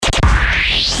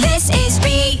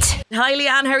Hi,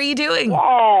 Leigh-Anne. How are you doing?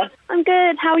 Yeah, I'm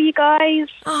good. How are you guys?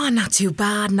 Oh, not too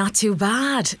bad, not too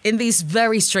bad. In these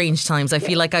very strange times, I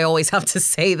feel like I always have to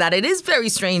say that. It is very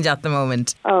strange at the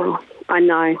moment. Oh, I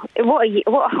know. What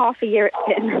a half a year it's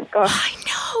been. Gosh. I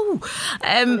know.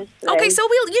 Okay, so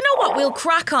we'll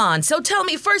crack on. So tell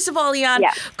me, first of all, Leigh-Anne,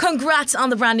 congrats on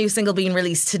the brand new single being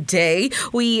released today.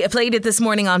 We played it this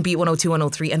morning on Beat 102,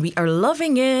 103, and we are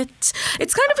loving it.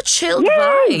 It's kind of a chilled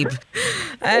vibe.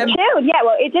 Chilled, yeah.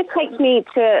 Well, it just takes me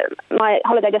to my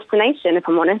holiday destination, if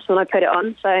I'm honest, when I put it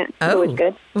on. So it's always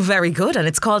good. Very good, and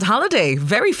it's called Holiday.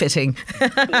 Very fitting.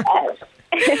 Yes.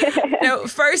 Now,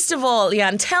 first of all,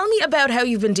 Leigh-Anne, tell me about how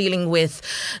you've been dealing with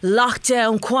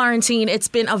lockdown, quarantine. It's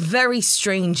been a very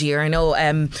strange year. I know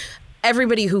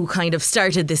everybody who kind of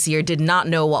started this year did not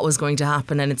know what was going to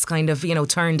happen, and it's kind of,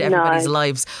 turned everybody's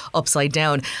lives upside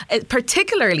down,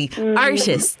 particularly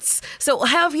artists. So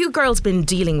how have you girls been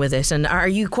dealing with it, and are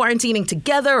you quarantining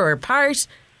together or apart?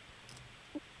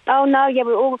 Oh, no, yeah,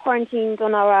 we're all quarantined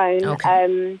on our own.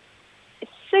 Okay.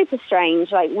 It's super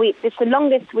strange. Like, it's the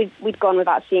longest we'd gone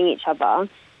without seeing each other.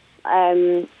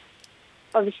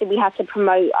 Obviously, we had to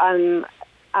promote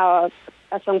our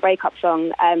breakup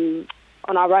song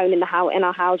on our own in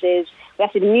our houses. We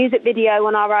had to do a music video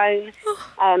on our own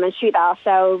and shoot that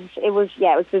ourselves. It was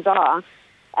bizarre.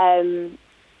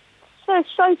 So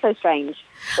strange.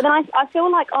 But then I feel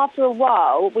like after a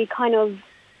while, we kind of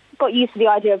got used to the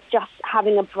idea of just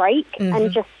having a break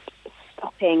and just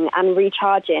stopping and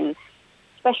recharging.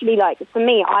 Especially, like, for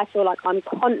me, I feel like I'm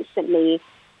constantly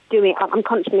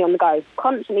on the go,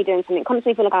 constantly doing something,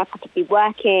 constantly feel like I have to be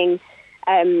working.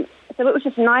 So it was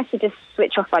just nice to just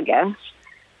switch off, I guess.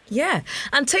 Yeah,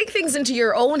 and take things into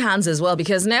your own hands as well,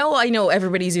 because now I know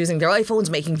everybody's using their iPhones,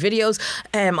 making videos.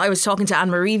 I was talking to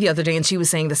Anne-Marie the other day and she was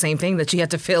saying the same thing, that she had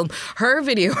to film her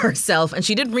video herself and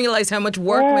she didn't realise how much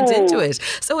work went into it.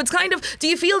 So it's kind of, do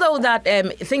you feel though that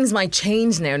things might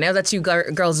change now that you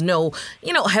girls know,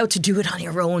 how to do it on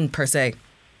your own per se?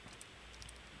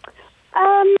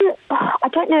 I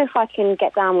don't know if I can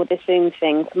get down with the Zoom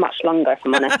thing for much longer, if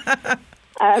I'm honest.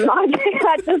 I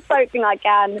just don't think I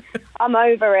can. I'm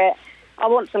over it. I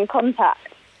want some contact.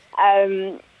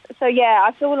 So yeah,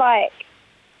 I feel like,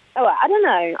 I don't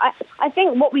know. I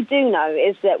think what we do know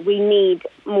is that we need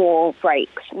more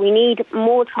breaks. We need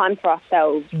more time for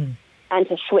ourselves and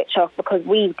to switch off, because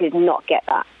we did not get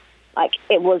that. Like,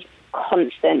 it was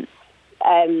constant.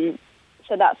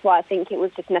 So that's why I think it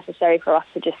was just necessary for us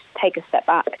to just take a step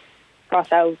back for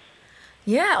ourselves.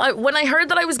 Yeah, when I heard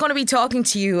that I was going to be talking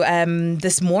to you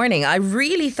this morning, I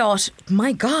really thought,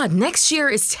 my God, next year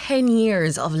is 10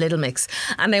 years of Little Mix.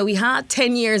 And now we had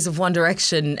 10 years of One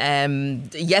Direction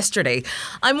yesterday.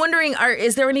 I'm wondering,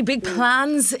 is there any big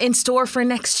plans in store for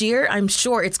next year? I'm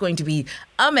sure it's going to be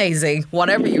amazing,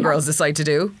 whatever you girls decide to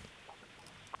do.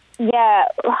 Yeah,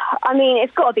 I mean,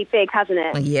 it's got to be big, hasn't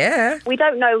it? Yeah. We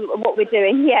don't know what we're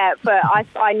doing yet, but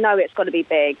I know it's got to be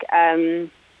big.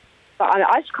 But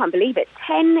I just can't believe it.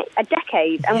 A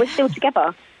decade, and we're still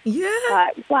together. Yeah.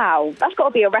 Wow, that's got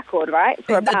to be a record, right,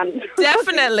 for a band?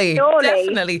 Definitely, Surely.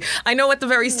 definitely. I know at the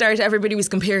very start, everybody was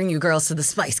comparing you girls to the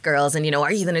Spice Girls, and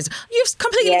are you the You've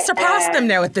completely surpassed them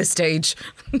now at this stage.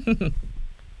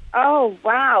 Oh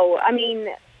wow! I mean,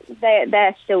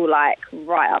 they're still like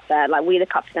right up there. Like, we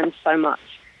look up to them so much.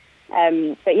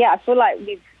 But yeah, I feel like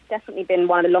we've definitely been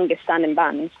one of the longest standing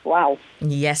bands. Wow.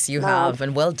 Yes, you have,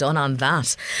 and well done on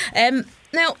that.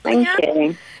 Now, Thank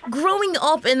you. Growing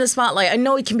up in the spotlight, I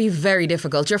know it can be very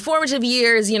difficult. Your formative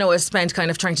years, are spent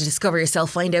kind of trying to discover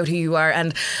yourself, find out who you are.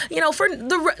 And, for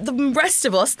the rest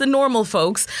of us, the normal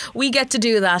folks, we get to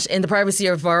do that in the privacy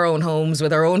of our own homes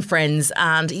with our own friends.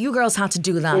 And you girls had to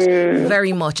do that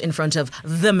very much in front of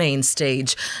the main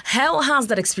stage. How has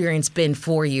that experience been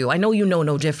for you? I know you know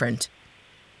no different.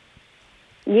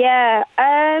 Yeah,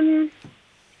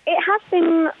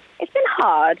 it's been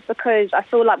hard, because I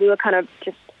feel like we were kind of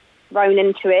just thrown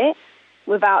into it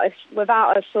without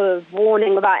a sort of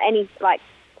warning, without any type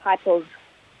of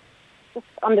just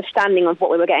understanding of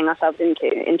what we were getting ourselves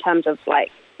into in terms of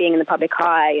being in the public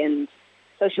eye and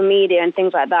social media and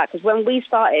things like that. Because when we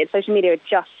started, social media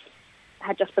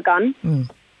had just begun,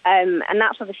 and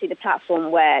that's obviously the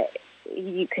platform where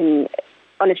you can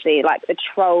honestly, the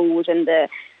trolls and the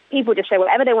people just say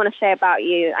whatever they want to say about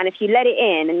you, and if you let it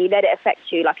in and you let it affect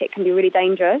you, it can be really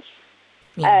dangerous.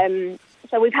 Yeah.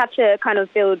 So we've had to kind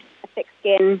of build a thick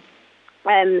skin.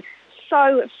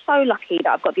 So lucky that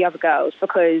I've got the other girls,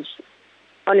 because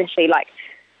honestly,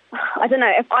 I don't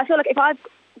know, I feel like if I've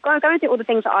going through all the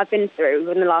things that I've been through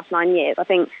in the last 9 years, I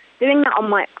think doing that on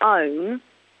my own,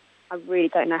 I really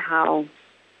don't know how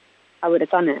I would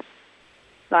have done it.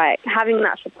 Like, having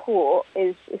that support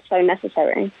is so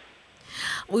necessary.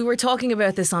 We were talking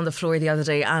about this on the floor the other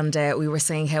day, and we were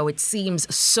saying how it seems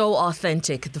so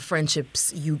authentic, the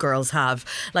friendships you girls have.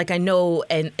 Like, I know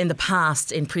in the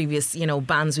past, in previous,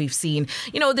 bands we've seen,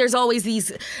 there's always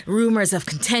these rumours of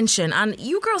contention, and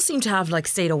you girls seem to have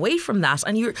stayed away from that,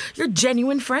 and you're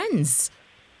genuine friends.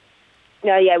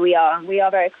 Yeah, we are. We are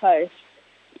very close.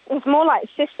 It's more like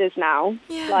sisters now.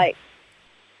 Yeah. Like,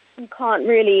 you can't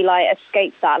really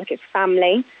escape that. Like, it's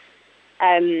family.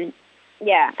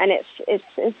 Yeah, and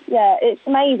it's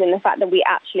amazing the fact that we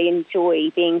actually enjoy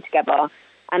being together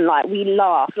and we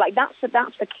laugh. That's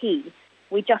the key.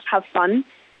 We just have fun,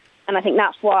 and I think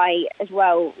that's why as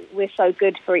well we're so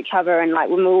good for each other. And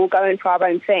when we're all going for our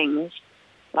own things,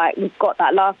 we've got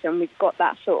that laughter and we've got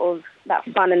that sort of that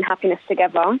fun and happiness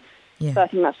together. Yeah. So I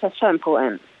think that's so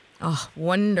important. Oh,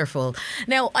 wonderful.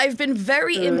 Now, I've been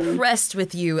very impressed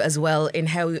with you as well in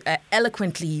how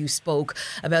eloquently you spoke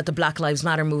about the Black Lives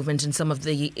Matter movement and some of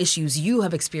the issues you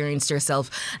have experienced yourself.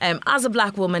 As a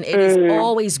black woman, it is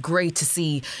always great to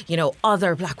see,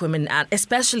 other black women,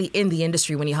 especially in the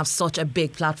industry when you have such a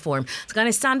big platform, to kind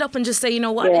of stand up and just say, you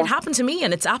know what, it happened to me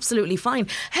and it's absolutely fine.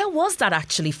 How was that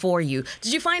actually for you?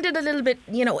 Did you find it a little bit,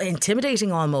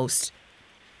 intimidating almost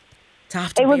to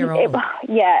have to be your own?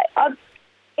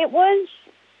 It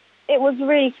was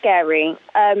really scary,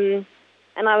 and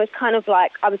I was kind of I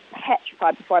was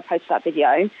petrified before I posted that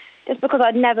video, just because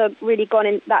I'd never really gone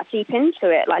in that deep into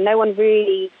it. No one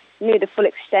really knew the full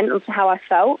extent of how I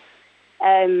felt,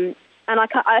 and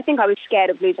I think I was scared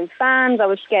of losing fans. I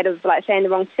was scared of saying the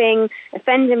wrong thing,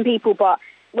 offending people. But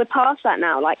we're past that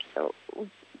now. We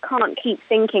can't keep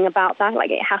thinking about that.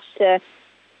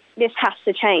 This has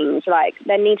to change.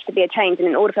 There needs to be a change. And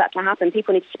in order for that to happen,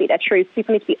 people need to speak their truth.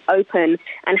 People need to be open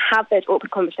and have those awkward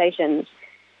conversations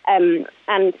and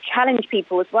challenge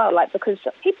people as well. Because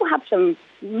people have some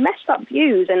messed up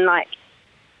views and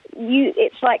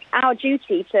it's our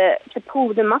duty to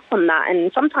pull them up on that.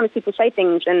 And sometimes people say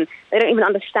things and they don't even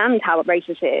understand how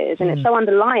racist it is. And it's so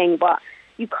underlying, but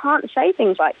you can't say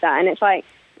things like that. And it's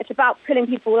about pulling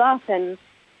people up and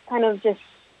kind of just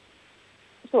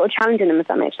sort of challenging them, if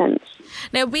that makes sense.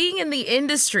 Now, being in the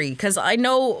industry, because I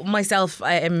know myself,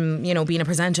 being a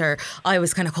presenter, I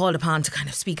was kind of called upon to kind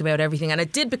of speak about everything, and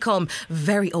it did become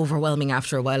very overwhelming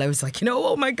after a while. I was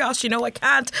oh my gosh, I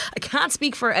can't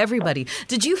speak for everybody.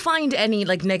 Did you find any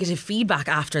negative feedback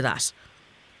after that?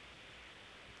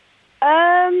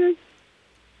 I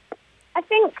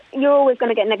think you're always going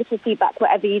to get negative feedback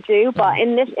whatever you do, but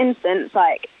in this instance,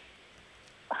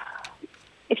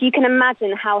 if you can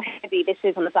imagine how heavy this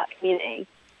is on the black community,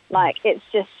 I can't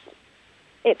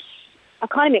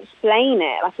even explain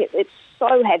it. It's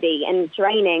so heavy and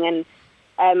draining. And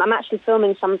I'm actually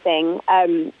filming something,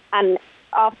 and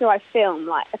after I film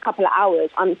a couple of hours,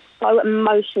 I'm so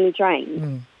emotionally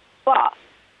drained. But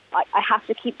I have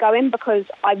to keep going because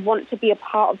I want to be a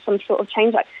part of some sort of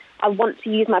change. I want to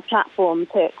use my platform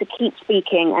to keep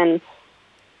speaking and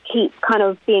keep kind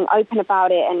of being open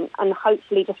about it and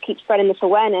hopefully just keep spreading this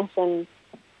awareness and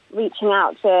reaching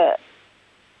out to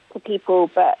people.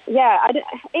 But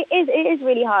it is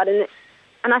really hard, and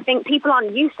I think people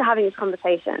aren't used to having this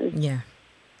conversation. Yeah.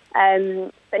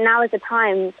 But now is the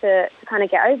time to kind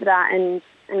of get over that and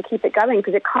keep it going,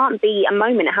 because it can't be a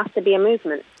moment, it has to be a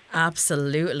movement.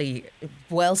 Absolutely.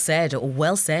 Well said.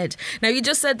 Well said. Now, you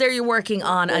just said there you're working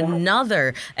on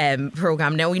another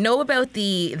programme. Now, we know about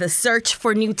the search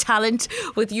for new talent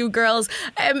with you girls.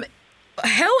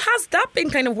 How has that been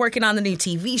kind of working on the new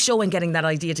TV show and getting that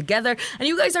idea together? And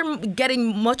you guys are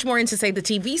getting much more into, say, the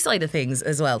TV side of things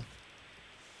as well.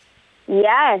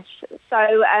 Yes.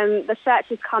 So the search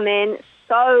has come in.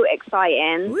 So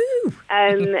exciting.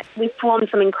 Woo. We formed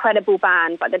some incredible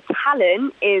bands. The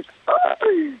talent is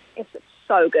it's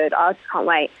so good. I just can't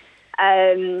wait.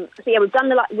 We've done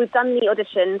the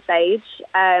audition stage,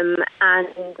 and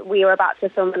we are about to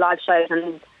film the live shows,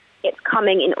 and it's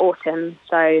coming in autumn.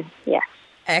 So yes.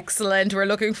 Excellent. We're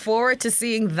looking forward to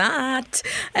seeing that.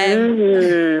 I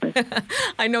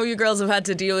know you girls have had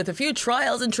to deal with a few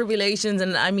trials and tribulations.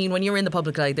 And I mean, when you're in the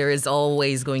public eye, there is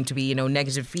always going to be,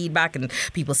 negative feedback and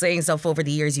people saying stuff. Over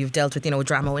the years you've dealt with,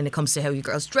 drama when it comes to how you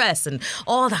girls dress and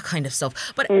all that kind of stuff.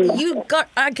 But you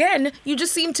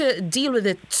just seem to deal with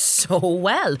it so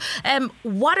well.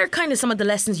 What are kind of some of the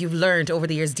lessons you've learned over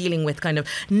the years dealing with kind of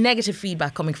negative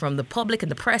feedback coming from the public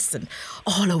and the press and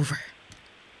all over?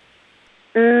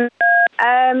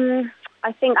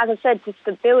 I think, as I said, just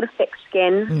to build a thick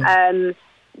skin.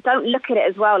 Don't look at it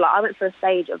as well. I went through a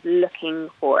stage of looking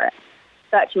for it,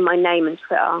 searching my name on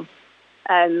Twitter,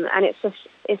 and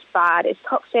it's bad. It's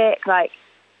toxic.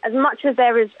 as much as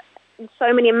there is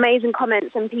so many amazing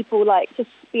comments and people like just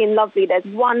being lovely, there's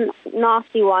one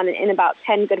nasty one in about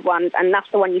 10 good ones, and that's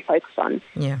the one you focus on.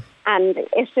 Yeah. And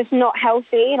it's just not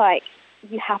healthy. Like,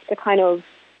 you have to kind of,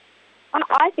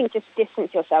 I think, just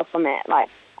distance yourself from it. Like,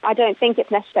 I don't think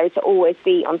it's necessary to always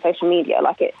be on social media.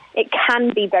 Like, it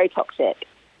can be very toxic,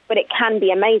 but it can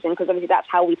be amazing because obviously that's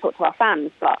how we talk to our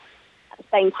fans. But at the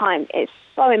same time, it's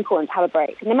so important to have a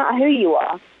break. No matter who you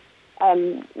are,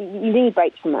 you need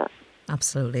breaks from that.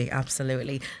 Absolutely,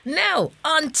 absolutely. Now,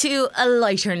 on to a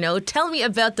lighter note. Tell me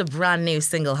about the brand new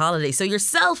single Holiday. So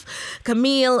yourself,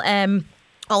 Camille,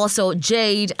 also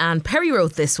Jade and Perry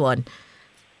wrote this one.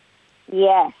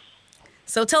 Yes.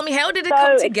 So tell me, how did it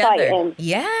come together? Exciting.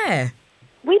 Yeah.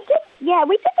 We did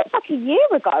this like a year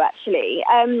ago, actually.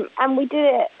 And we did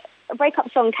it, a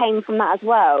breakup song came from that as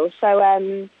well. So,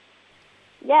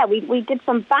 we did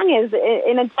some bangers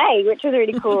in a day, which was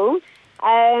really cool.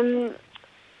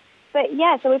 But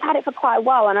yeah, so we've had it for quite a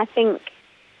while, and I think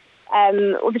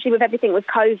obviously with everything with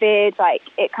COVID, like,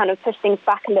 it kind of pushed things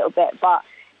back a little bit. But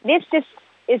this just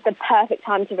is the perfect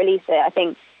time to release it. I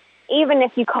think even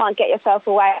if you can't get yourself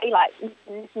away, like, you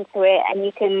can listen to it and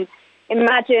you can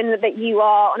imagine that you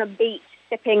are on a beach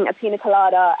sipping a pina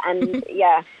colada, and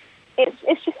yeah,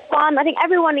 it's just fun. I think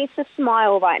everyone needs to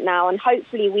smile right now, and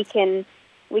hopefully we can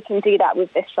do that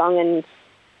with this song and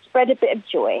spread a bit of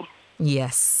joy.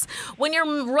 Yes. When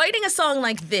you're writing a song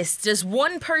like this, does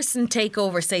one person take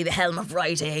over, say, the helm of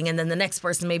writing, and then the next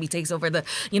person maybe takes over the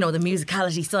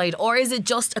musicality side, or is it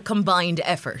just a combined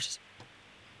effort?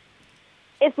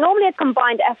 It's normally a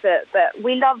combined effort, but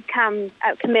we love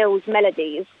Camille's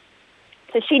melodies.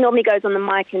 So she normally goes on the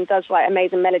mic and does write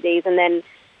amazing melodies, and then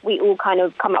we all kind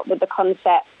of come up with the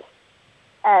concept.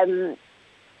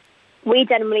 We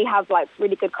generally have like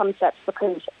really good concepts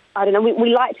because, I don't know,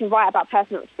 we like to write about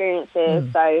personal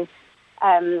experiences. So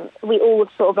we all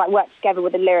sort of like work together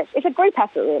with the lyrics. It's a group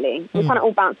effort, really. We kind of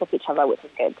all bounce off each other, which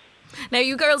is good. Now,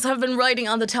 you girls have been riding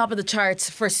on the top of the charts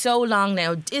for so long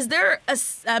now. Is there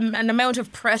an amount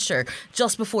of pressure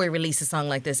just before you release a song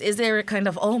like this? Is there a kind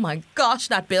of, oh my gosh,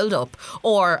 that build-up?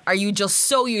 Or are you just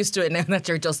so used to it now that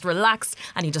you're just relaxed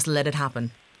and you just let it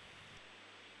happen?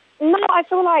 No, I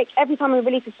feel like every time we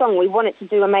release a song, we want it to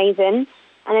do amazing.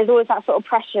 And there's always that sort of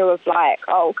pressure of like,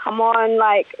 oh, come on,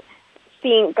 like,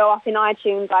 seeing it go up in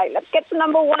iTunes, like, let's get to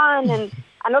number one.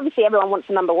 And obviously everyone wants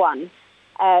a number one.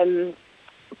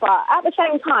 But at the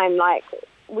same time, like,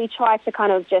 we try to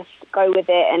kind of just go with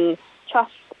it and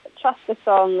trust the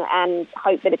song and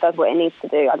hope that it does what it needs to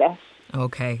do, I guess.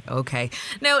 Okay.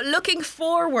 Now, looking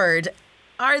forward,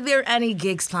 are there any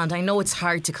gigs planned? I know it's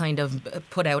hard to kind of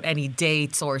put out any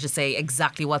dates or to say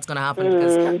exactly what's going to happen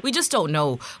because we just don't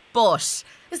know. But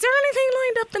is there anything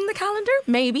lined up in the calendar?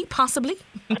 Maybe, possibly.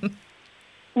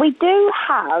 We do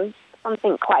have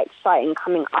something quite exciting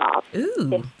coming up.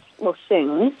 Ooh.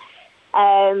 Soon.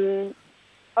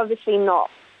 Obviously not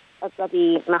a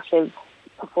bloody massive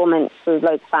performance with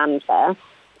loads of fans there,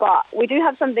 but we do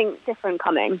have something different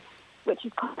coming, which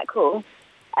is quite cool.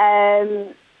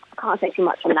 I can't say too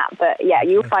much on that, but yeah,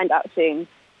 you'll find out soon.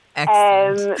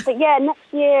 Excellent. But yeah,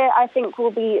 next year I think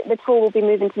the tour will be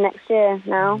moving to next year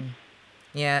now.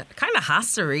 Yeah, it kind of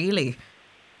has to, really.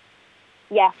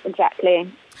 Yeah, exactly.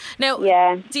 Now,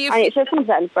 yeah, do you it's just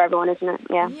uncertain for everyone, isn't it?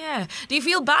 Yeah. Yeah. Do you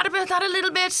feel bad about that a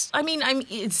little bit? I mean,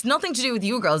 it's nothing to do with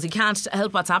you girls. You can't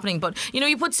help what's happening. But,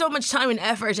 you put so much time and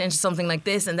effort into something like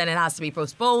this and then it has to be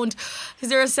postponed. Is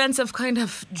there a sense of kind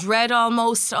of dread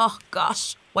almost? Oh,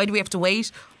 gosh, why do we have to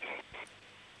wait?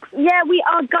 Yeah, we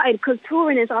are gutted because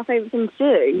touring is our favourite thing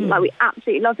to do. Like, we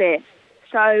absolutely love it.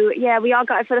 So, yeah, we are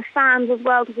gutted for the fans as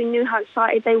well because we knew how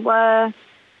excited they were.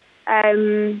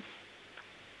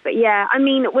 But yeah, I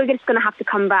mean, we're just going to have to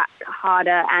come back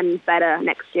harder and better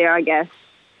next year, I guess.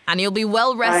 And you'll be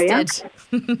well rested.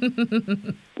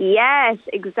 Yes,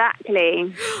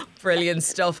 exactly. Brilliant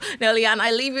stuff. Now, Leigh-Anne, I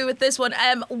leave you with this one.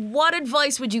 What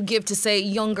advice would you give to, say,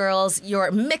 young girls, your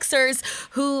mixers,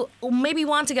 who maybe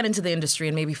want to get into the industry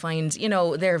and maybe find,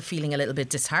 they're feeling a little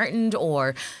bit disheartened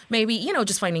or maybe,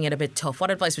 just finding it a bit tough? What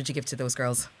advice would you give to those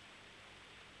girls?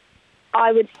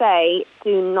 I would say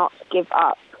do not give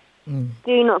up.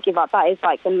 Do not give up. That is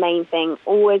like the main thing.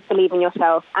 Always believe in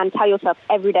yourself and tell yourself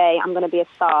every day, I'm going to be a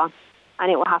star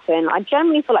and it will happen. I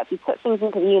generally feel like if you put things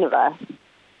into the universe,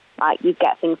 like, you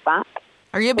get things back.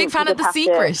 Are you a big fan of The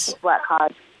Secret? Just work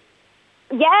hard.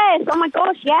 Yes. Oh my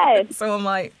gosh, yes. So am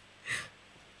I.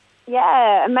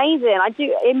 Yeah, amazing. I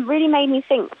do. It really made me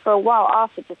think for a while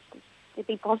after just to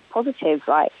be positive.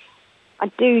 Like, I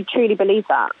do truly believe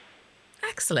that.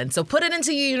 Excellent. So put it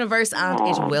into your universe and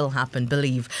it will happen,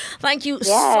 believe. Thank you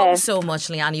so much,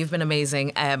 Leigh-Anne. You've been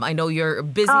amazing. I know you're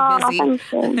busy Thank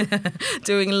you.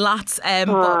 doing lots.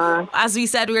 But as we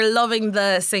said, we're loving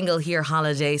the single here,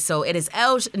 Holiday. So it is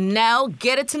out now.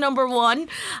 Get it to number 1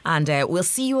 and we'll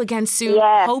see you again soon,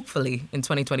 hopefully in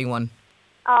 2021.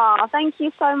 Thank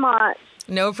you so much.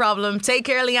 No problem. Take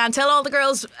care, Leigh-Anne. Tell all the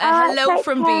girls hello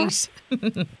from care.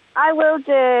 Beat. I will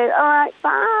do. All right,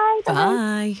 bye.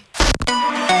 Bye.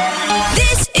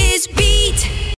 This